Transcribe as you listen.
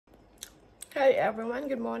Hi everyone,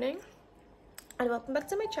 good morning and welcome back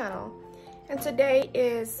to my channel. And today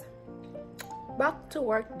is back to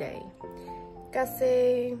work day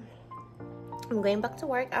kasi I'm going back to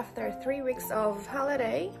work after 3 weeks of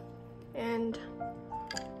holiday and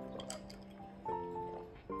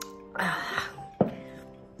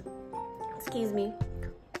excuse me,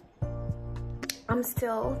 I'm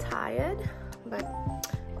still tired but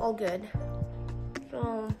all good.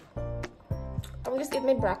 So I'm just eating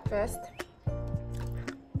my breakfast.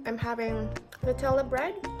 I'm having Nutella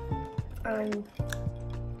bread and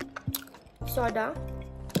soda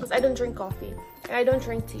because I don't drink coffee and I don't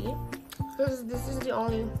drink tea because this is the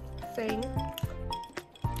only thing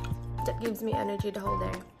that gives me energy the whole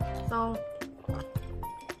day. So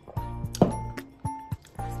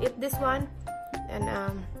let's eat this one and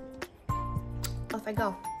off I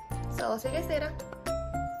go. So I'll see you guys later.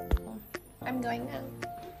 I'm going now.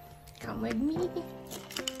 Come with me.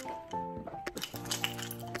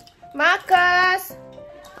 Marcus,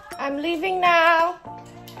 I'm leaving now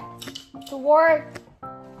to work.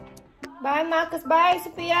 Bye, Marcus. Bye,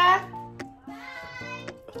 Sophia.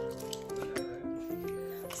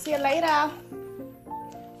 See you later.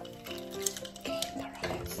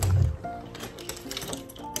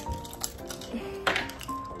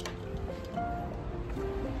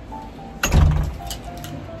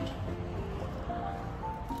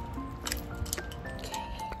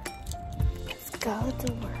 Go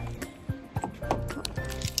to work.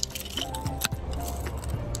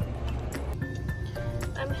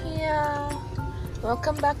 I'm here.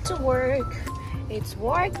 Welcome back to work. It's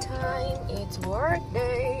work time. It's work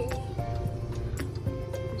day.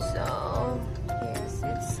 So, yes,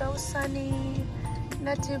 it's so sunny.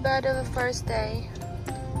 Not too bad of a first day.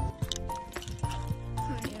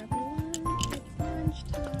 Hi everyone. It's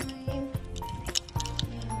lunchtime.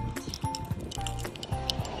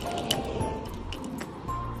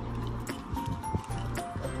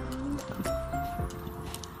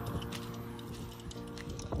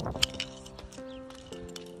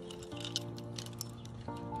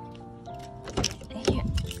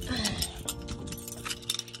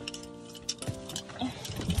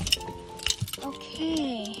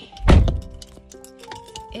 Okay,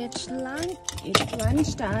 it's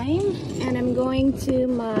lunchtime and I'm going to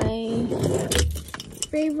my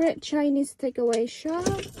favorite Chinese takeaway shop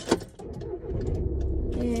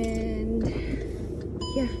and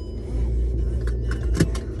yeah,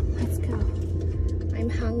 let's go. I'm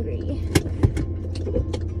hungry.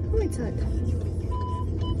 Oh, it's hot.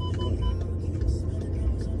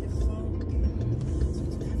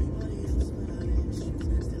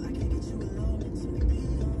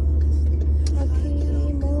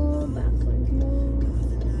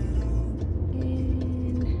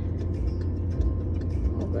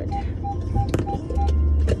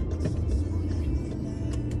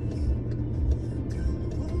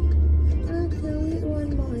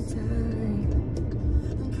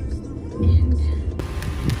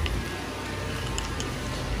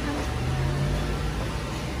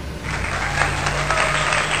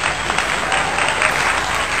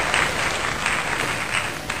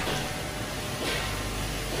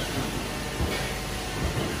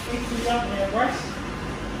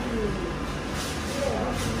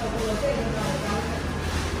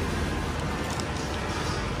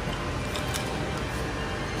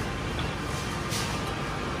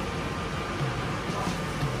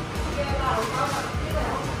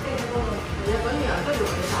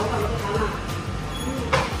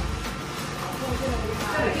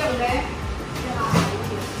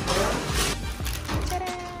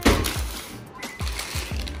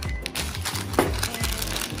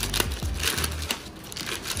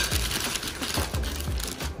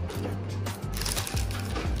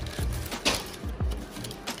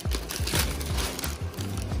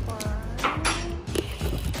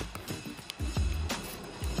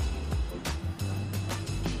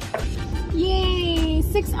 Yay!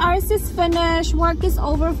 6 hours is finished. Work is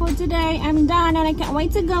over for today. I'm done and I can't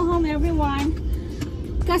wait to go home, everyone.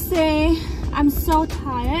 Kasi I'm so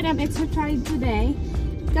tired. I'm extra tired today.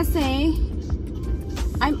 Kasi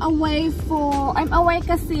I'm away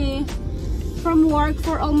kasi from work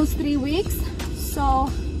for almost 3 weeks. So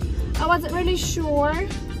I wasn't really sure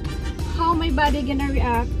how my body gonna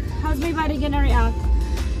react. How's my body gonna react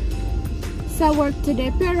sa work today?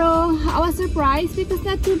 Pero I was surprised because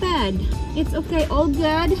not too bad. It's okay, all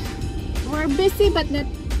good. We're busy but not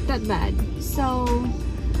that bad. So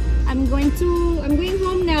I'm going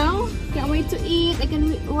home now. Can't wait to eat. I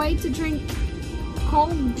can wait to drink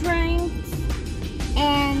cold drinks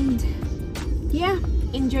and yeah,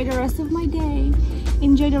 enjoy the rest of my day,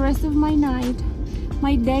 enjoy the rest of my night.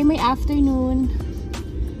 my day, my afternoon,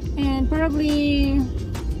 and probably,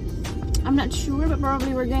 I'm not sure, but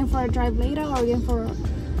probably we're going for a drive later, or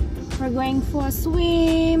we're going for a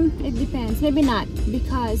swim. It depends. Maybe not,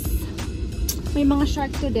 because may mga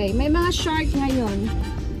shark today. May mga shark ngayon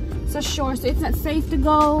sa shore, so it's not safe to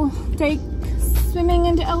go take swimming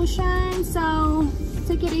in the ocean. So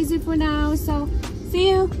take it easy for now. So see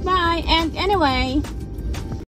you, bye. And anyway,